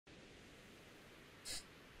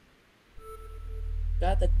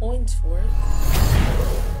got the coins for it.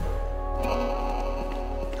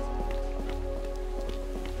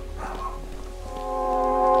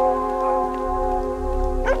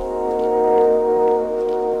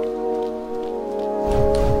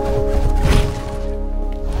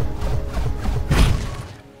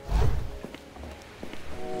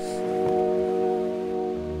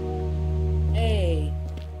 Hey,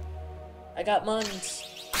 I got monies.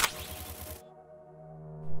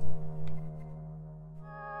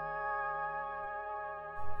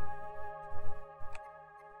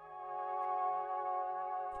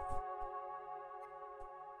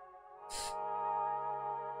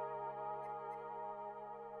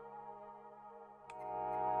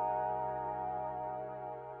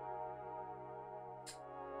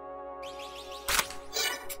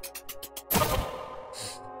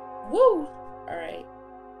 Woo! Alright.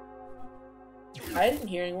 I didn't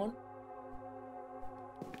hear anyone.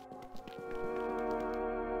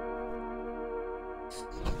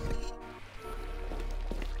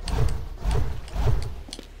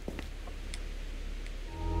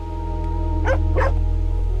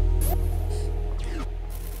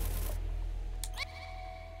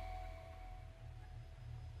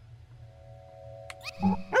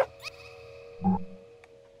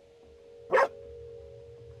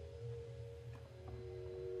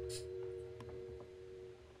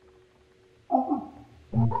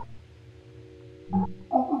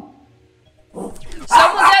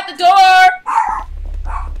 Someone's at the door!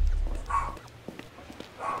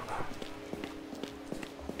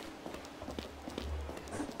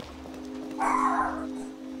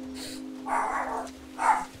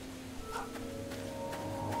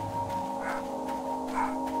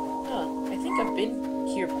 I think I've been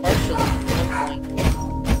here partially at one point.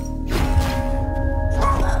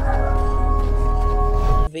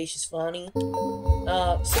 Vivacious Voni.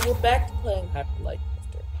 So we're back to playing Hyper Light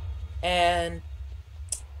Drifter. And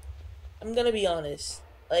I'm gonna be honest.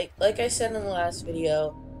 Like I said in the last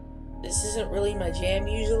video, this isn't really my jam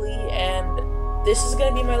usually, and this is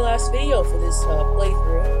gonna be my last video for this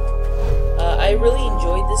playthrough. I really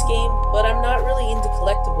enjoyed this game, but I'm not really into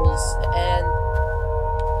collectibles, and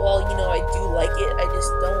while, you know, I do like it, I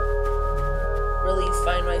just don't really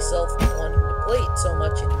find myself wanting to play it so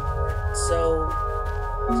much anymore.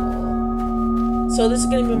 So this is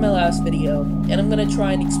gonna be my last video, and I'm gonna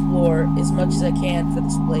try and explore as much as I can for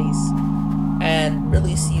this place, and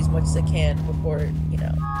really see as much as I can before, you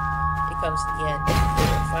know, it comes to the end, the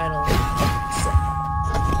final set.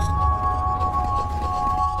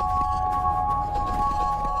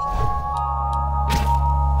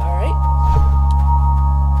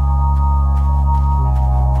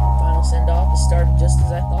 Started just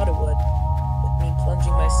as I thought it would, with me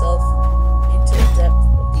plunging myself into the depth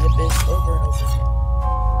of the abyss over and over again.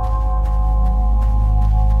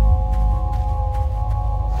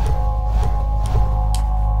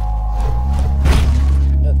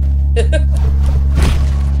 Okay.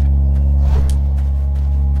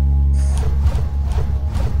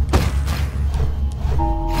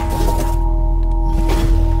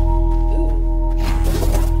 Ooh.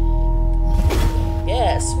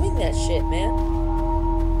 Yeah, swing that shit, man.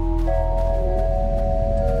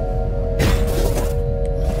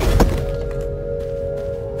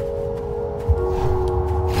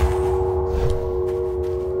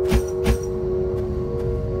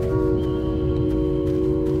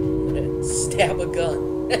 Stab a gun.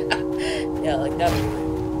 Yeah, like that.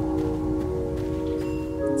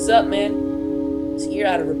 What's up, man? So you're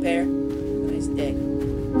out of repair. Nice day.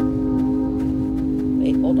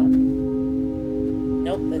 Wait, hold on.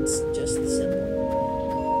 Nope, that's just the symbol.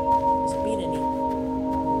 Doesn't mean anything.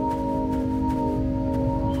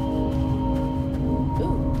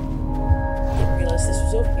 Ooh. Didn't realize this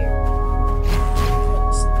was over here. Come on,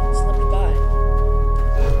 just let me by.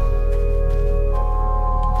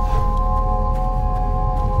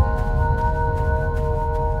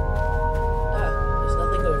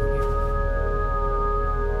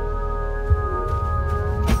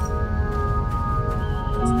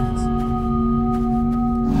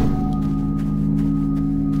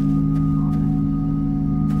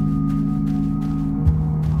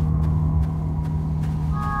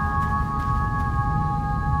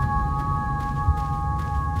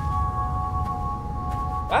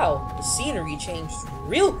 Wow, the scenery changed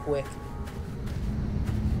real quick.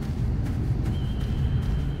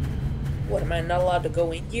 What, am I not allowed to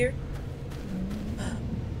go in here?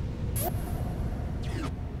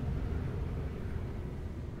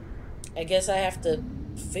 I guess I have to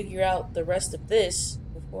figure out the rest of this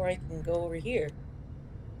before I can go over here.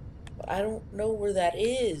 But I don't know where that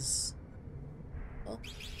is. Well,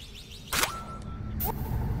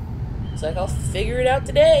 It's like, I'll figure it out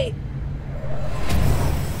today.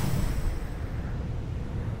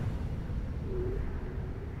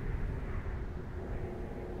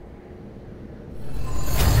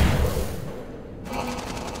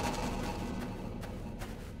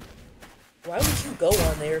 Why would you go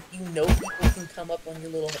on there if you know people can come up on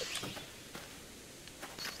your little head?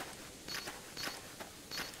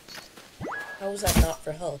 How was that not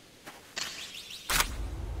for health?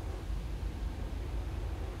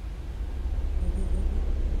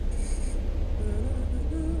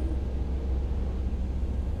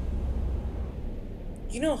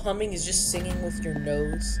 You know humming is just singing with your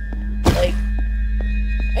nose? Like,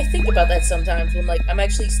 I think about that sometimes when, like, I'm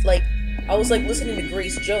actually, like, I was, like, listening to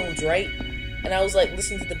Grace Jones, right? And I was, like,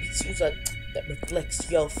 listening to the beats, she was like, that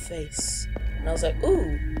reflects your face. And I was like,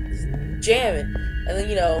 ooh, this is jamming. And then,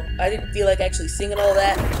 you know, I didn't feel like actually singing all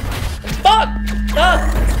that. And fuck!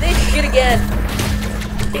 Fuck! It's this shit again!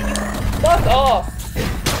 Can you fuck off?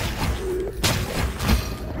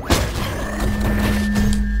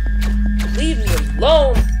 Leave me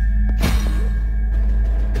alone!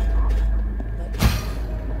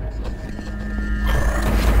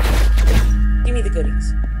 Give me the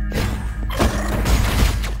goodies.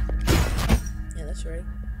 Yeah, that's right.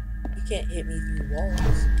 You can't hit me through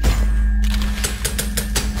walls.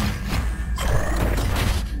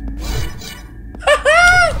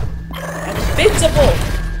 I'm invincible!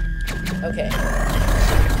 Okay.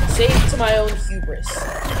 Save to my own hubris.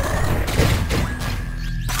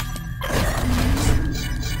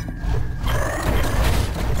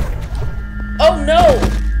 Oh no!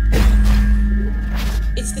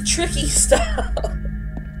 It's the tricky stuff!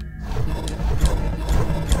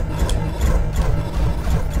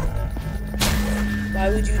 Why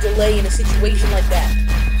would you delay in a situation like that?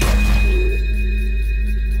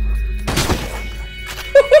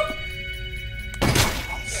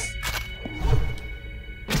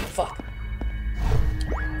 Fuck.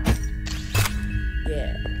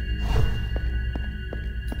 Yeah.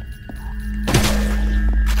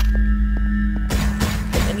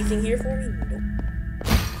 Anything here for me? Nope.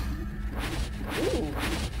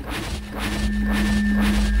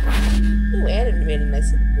 Ooh, and it made a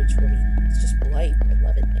nice little bridge for me. It's just polite. I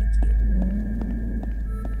love it, thank you.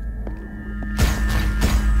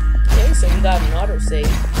 Okay, so we got an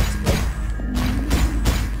autosave.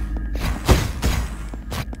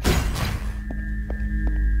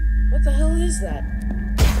 What the hell is that?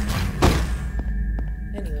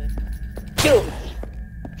 Anyway. Get over here!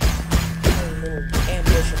 Little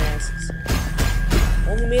ambushing asses.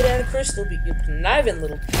 Only made out of crystal, but you're conniving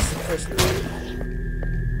little piece of crystal.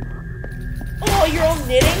 Oh, you're all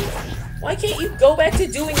knitting? Why can't you go back to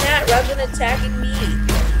doing that rather than attacking me?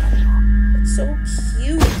 That's so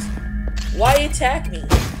cute. Why attack me? You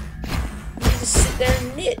need to sit there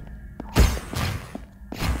and knit.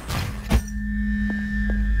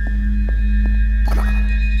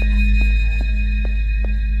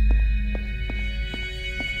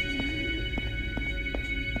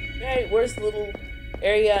 Alright, where's the little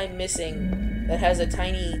area I'm missing that has a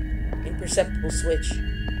tiny, imperceptible switch?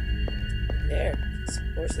 There.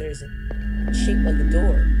 Of course there isn't. It's shaped like a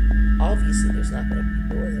door. Obviously there's not going to be a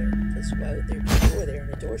door there, because why would there be a door there in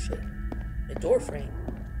a door shape? In a door frame?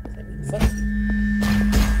 I mean, fuck you.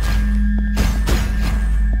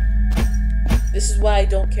 This is why I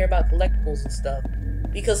don't care about collectibles and stuff.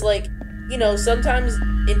 Because, like, you know, sometimes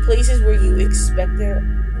in places where you expect there...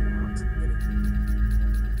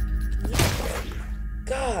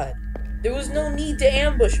 God, there was no need to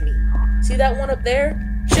ambush me. See that one up there?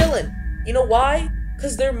 Chillin'. You know why?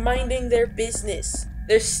 Because they're minding their business.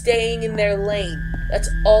 They're staying in their lane. That's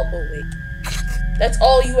all. Oh, wait. That's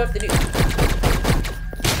all you have to do.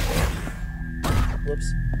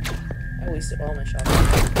 Whoops. I wasted all my shots.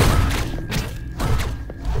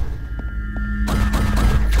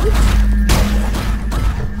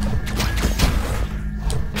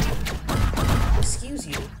 Excuse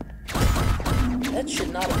you. That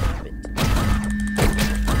should not have happened.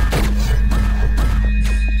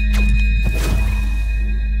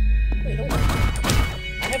 Wait, hold on.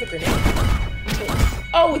 I have a grenade. Wait.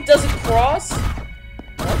 Oh, it doesn't cross?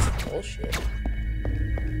 That's bullshit.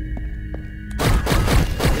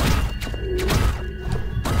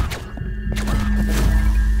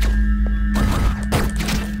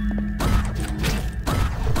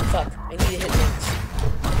 Fuck, I need to hit things.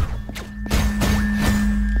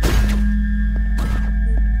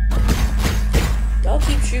 Y'all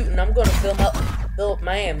keep shooting, I'm gonna fill up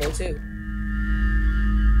my ammo too.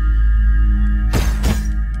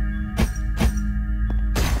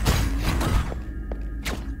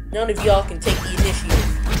 None of y'all can take the initiative.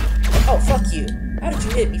 Oh, fuck you. How did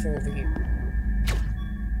you hit me from over here?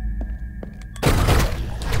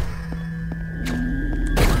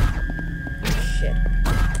 Shit.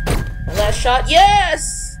 My last shot.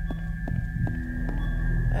 Yes!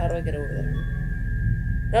 How do I get over there?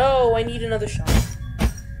 No, I need another shot.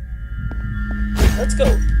 Let's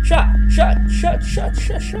go. Shot, shot, shot, shot,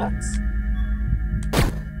 shot, shots.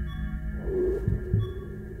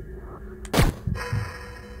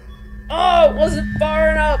 Oh, it wasn't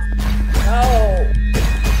far enough. No.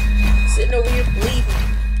 Sitting over here bleeding.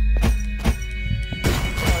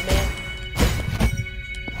 Come on, man.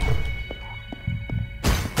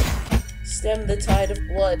 Stem the tide of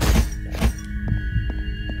blood.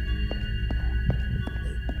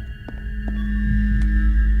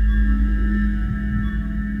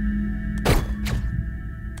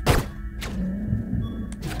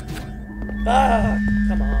 Ah,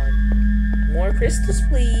 come on. More crystals,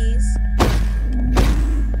 please.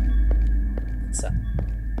 What's up?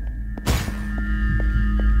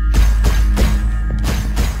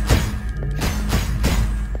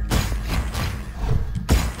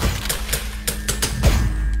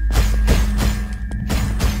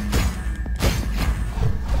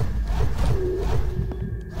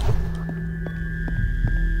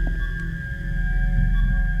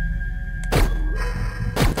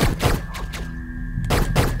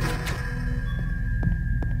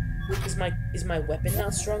 Is my weapon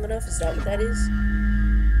not strong enough? Is that what that is?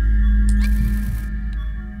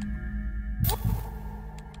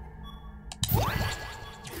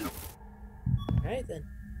 Alright then.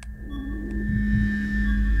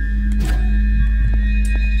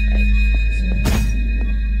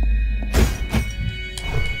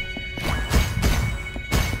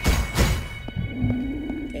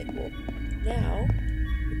 Okay, cool. Now,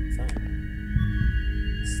 fine.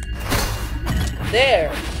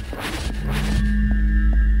 There!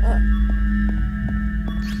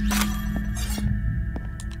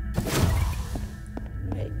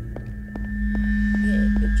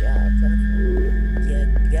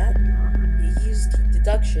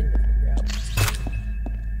 Deduction to figure out.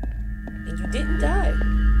 And you didn't die.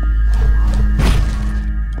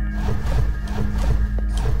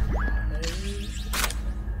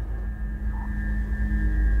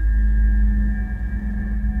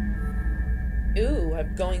 Ooh,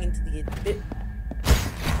 I'm going into the bit.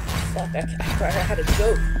 Fuck, I had a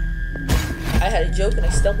joke. I had a joke and I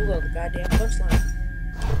stumbled on the goddamn punchline.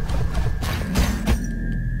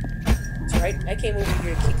 That's right, I came over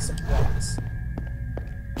here to kick some rocks.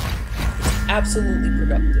 Absolutely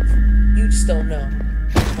productive. You just don't know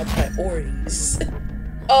my priorities.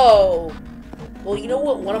 Oh! Well, you know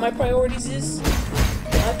what one of my priorities is?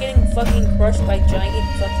 Not getting fucking crushed by giant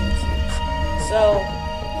fucking cubes. So...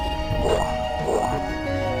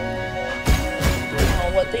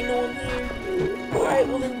 oh, what? They know I'm here? Alright,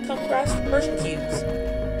 well then come crush cubes.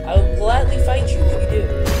 I will gladly fight you if you do.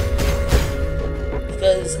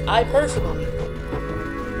 Because I personally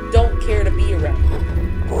don't care to be around you.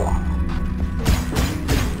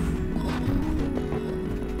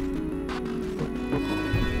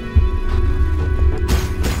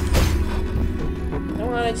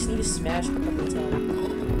 I just need to smash a couple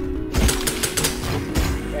times.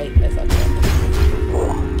 Right, I fucked up.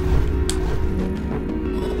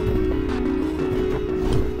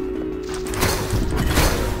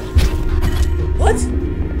 What?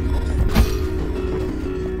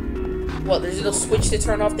 What, there's a little switch to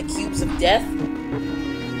turn off the cubes of death?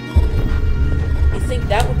 You think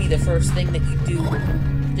that would be the first thing that you do?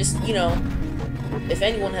 Just, you know, if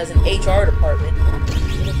anyone has an HR department,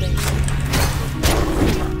 little things.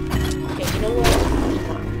 You know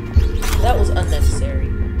what? That was unnecessary.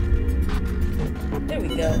 There we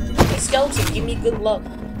go. Hey, skeleton, give me good luck.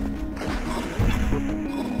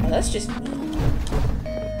 Oh, that's just me.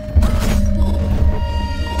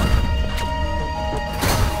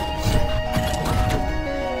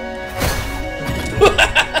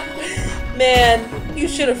 Man, you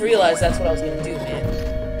should have realized that's what I was gonna do, man.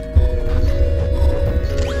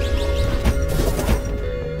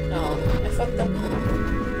 Oh, I fucked up.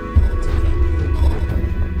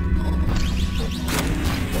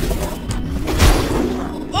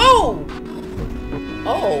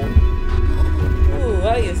 Oh! Ooh,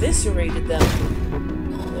 I eviscerated them.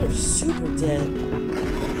 They're super dead.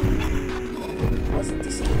 Wasn't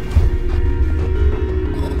to see.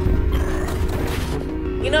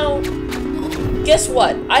 You know, guess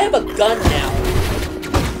what? I have a gun now.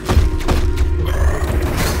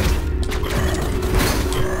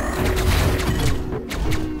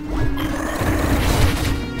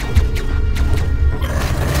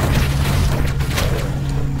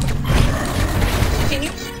 Can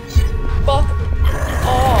you fuck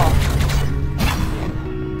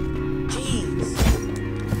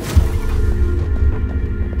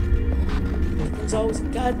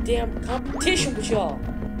damn competition with y'all. Bye.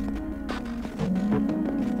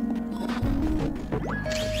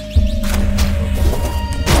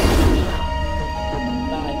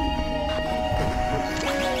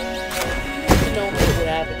 You know what would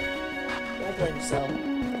happen. Don't blame yourself. You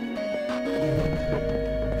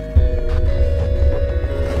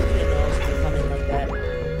didn't know I was gonna come in like that.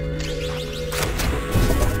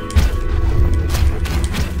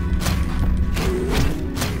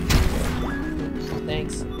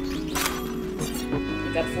 Thanks.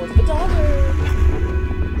 I got $4 for $1.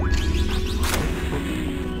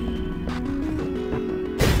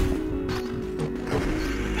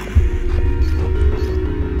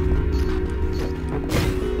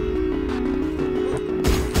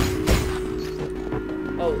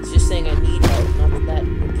 Oh, it's just saying I need help, not that that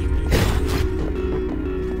will give me help.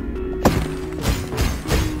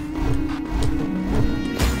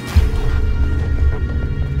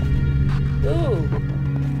 Ooh.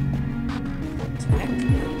 Attack.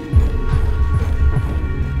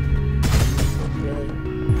 Really?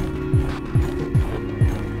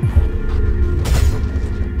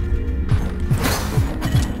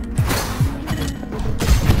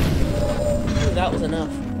 Ooh, that was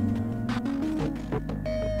enough.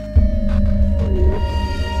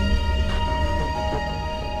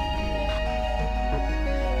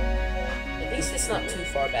 It's not too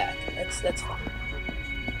far back. That's fine.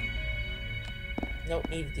 Nope,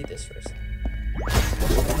 need to do this first.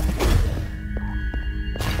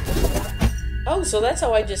 Oh, so that's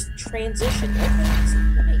how I just transitioned. Okay, that's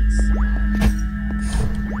nice.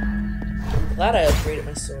 Glad I upgraded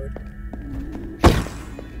my sword.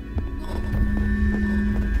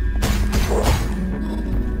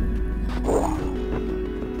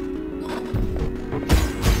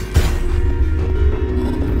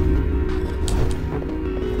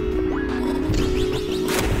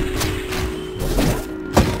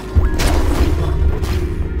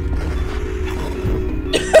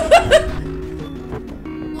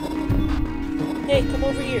 Hey, come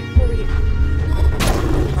over here. Come over here.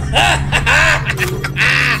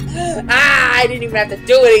 I didn't even have to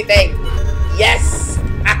do anything. Yes.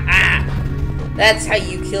 That's how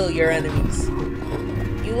you kill your enemies.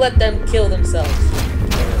 You let them kill themselves.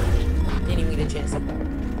 Didn't even get a chance to fight.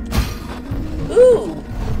 Ooh.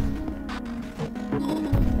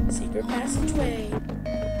 Secret passageway.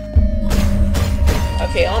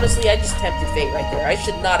 Okay, honestly, I just tempted fate right there. I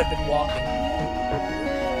should not have been walking.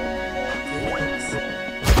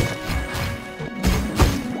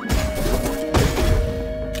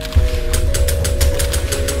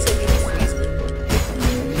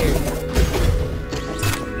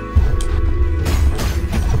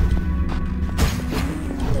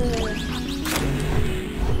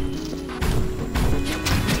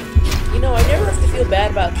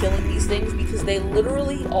 Bad about killing these things because they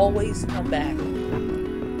literally always come back.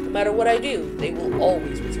 No matter what I do, they will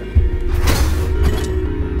always return.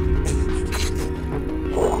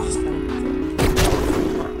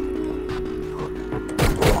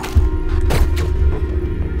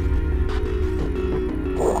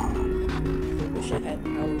 Wish I had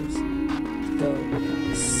powers to go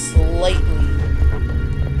slightly.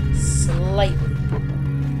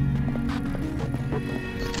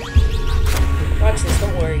 Watch this,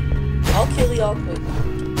 don't worry. I'll kill y'all quick.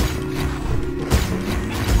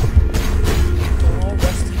 Don't all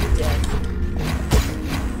rust to your death.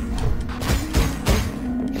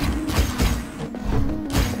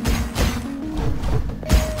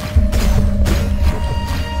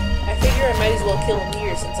 I figure I might as well kill him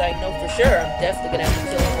here since I know for sure I'm definitely gonna have to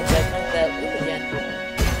kill him once I come to that room again.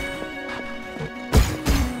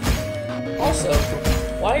 Also,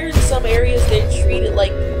 why are in some areas they treat it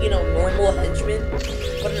like, you know, normal henchmen,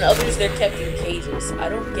 but in others they're kept in cages? I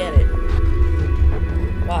don't get it.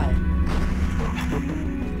 Why?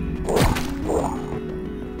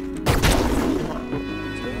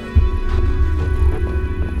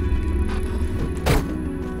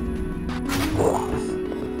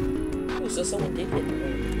 Ooh, so someone did hit me.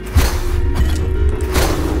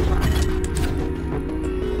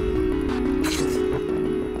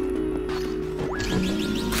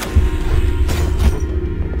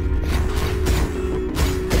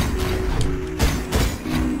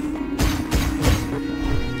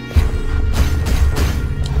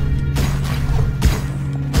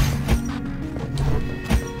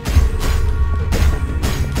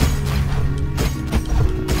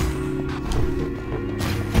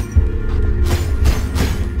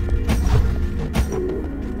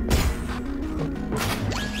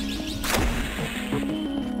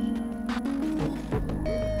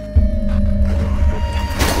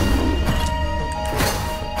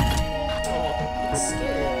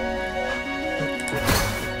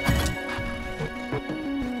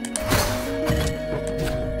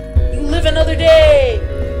 another day!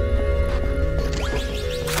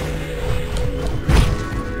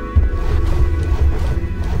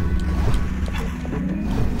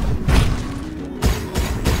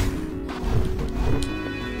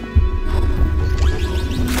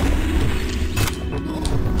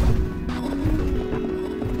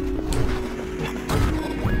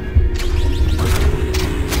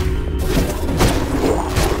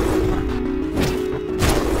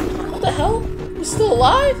 What the hell? He's still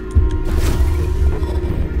alive?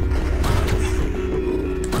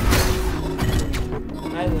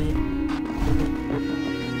 I win.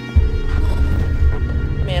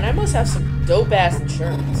 Man, I must have some dope-ass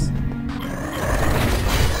insurance.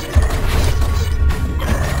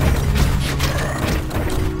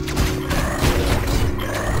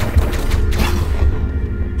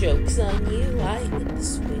 Joke's on you, I hit the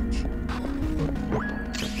switch.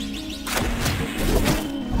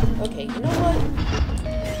 Okay, you know what?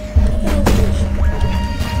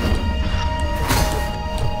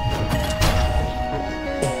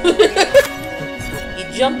 He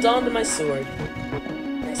jumped onto my sword.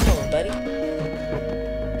 Nice going, buddy.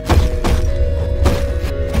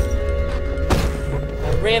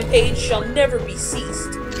 My rampage shall never be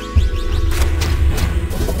ceased.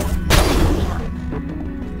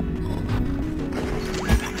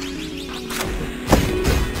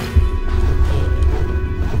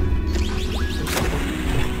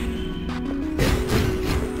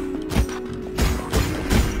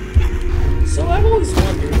 So I've always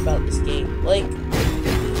wondered about this game, like,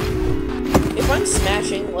 if I'm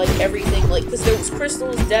smashing, like, everything, like, because there was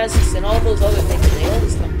crystals, desks, and all those other things, and they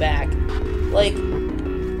always come back, like,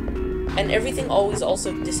 and everything always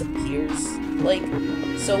also disappears, like,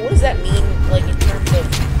 so what does that mean, like, in terms of...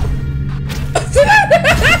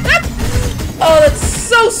 Oh, that's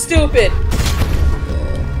so stupid!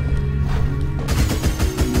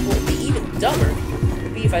 What would be even dumber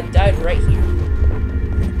would be if I died right here.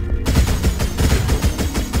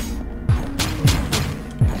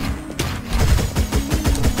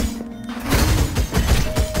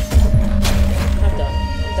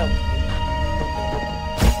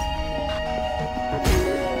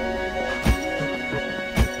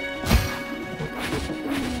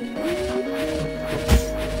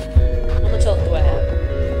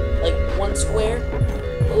 Square.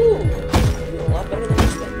 Ooh, doing a lot better than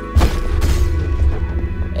expected.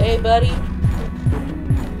 Hey, buddy.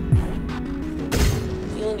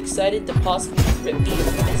 Feeling excited to possibly rip me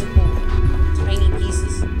into physical tiny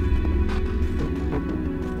pieces?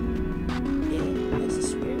 Yeah, that's a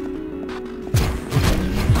spirit.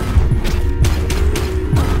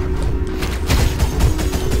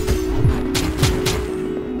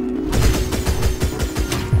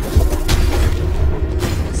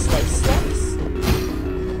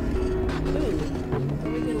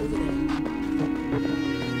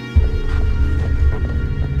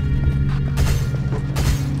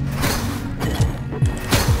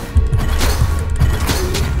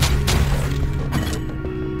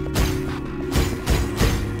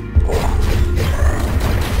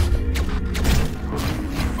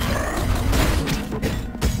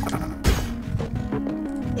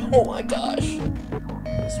 Oh my gosh.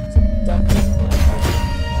 This was a dumb thing.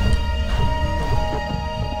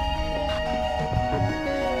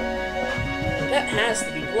 That has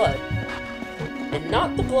to be blood. And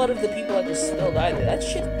not the blood of the people I just spilled either. That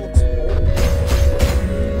shit looks old.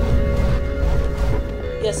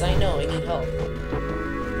 Yes, I know, I need help.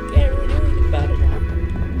 Can't really do anything about it now.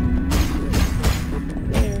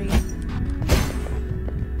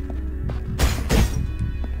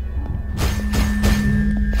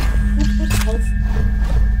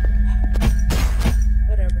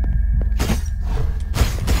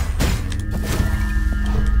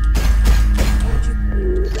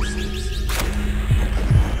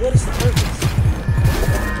 What is the purpose?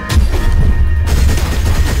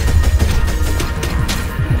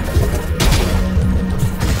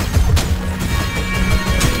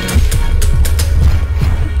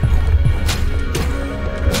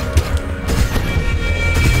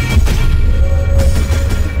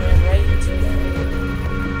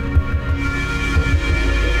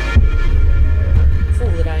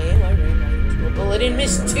 Fool that I am, I ran right into a bullet and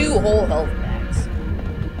missed 2 whole health packs.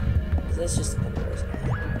 That's just a comparison.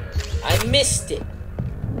 I missed it.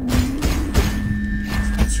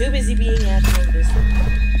 Too busy being happy over this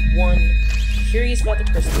one, curious about the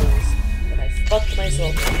crystals, that I fucked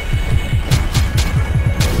myself up.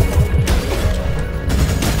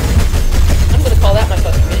 I'm gonna call that my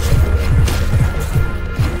fucking mission.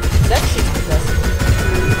 That shit's impressive.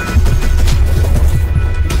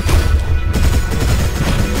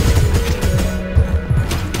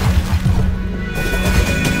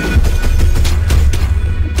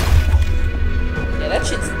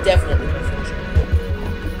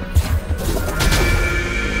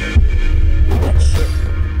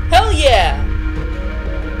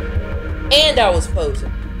 And I was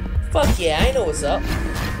posing. Fuck yeah, I know what's up.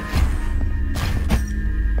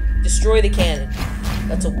 Destroy the cannon.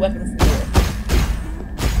 That's a weapon for war.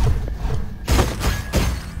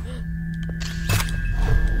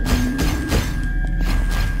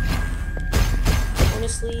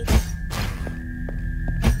 Honestly...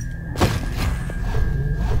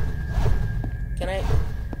 Can I...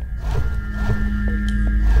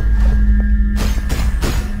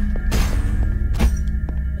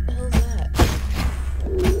 What the hell is that?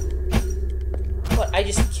 What, I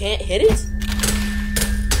just can't hit it?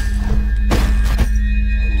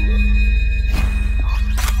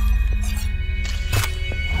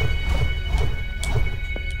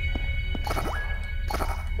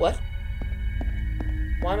 What?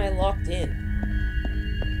 Why am I locked in?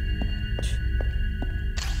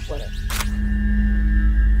 Whatever.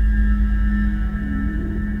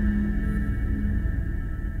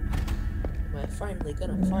 Am I finally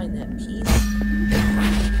gonna find that piece?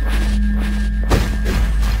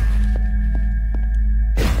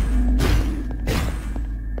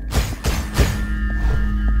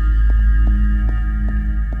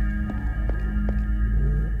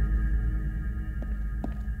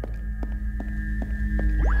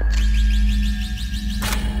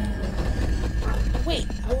 Wait,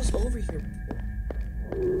 I was over here before.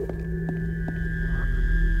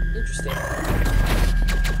 Interesting.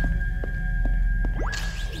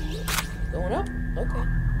 Going up? Okay.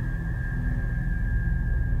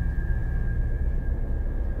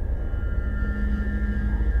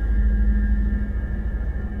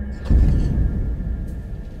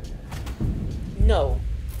 No.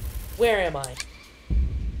 Where am I?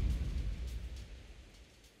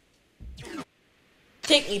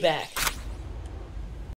 Take me back.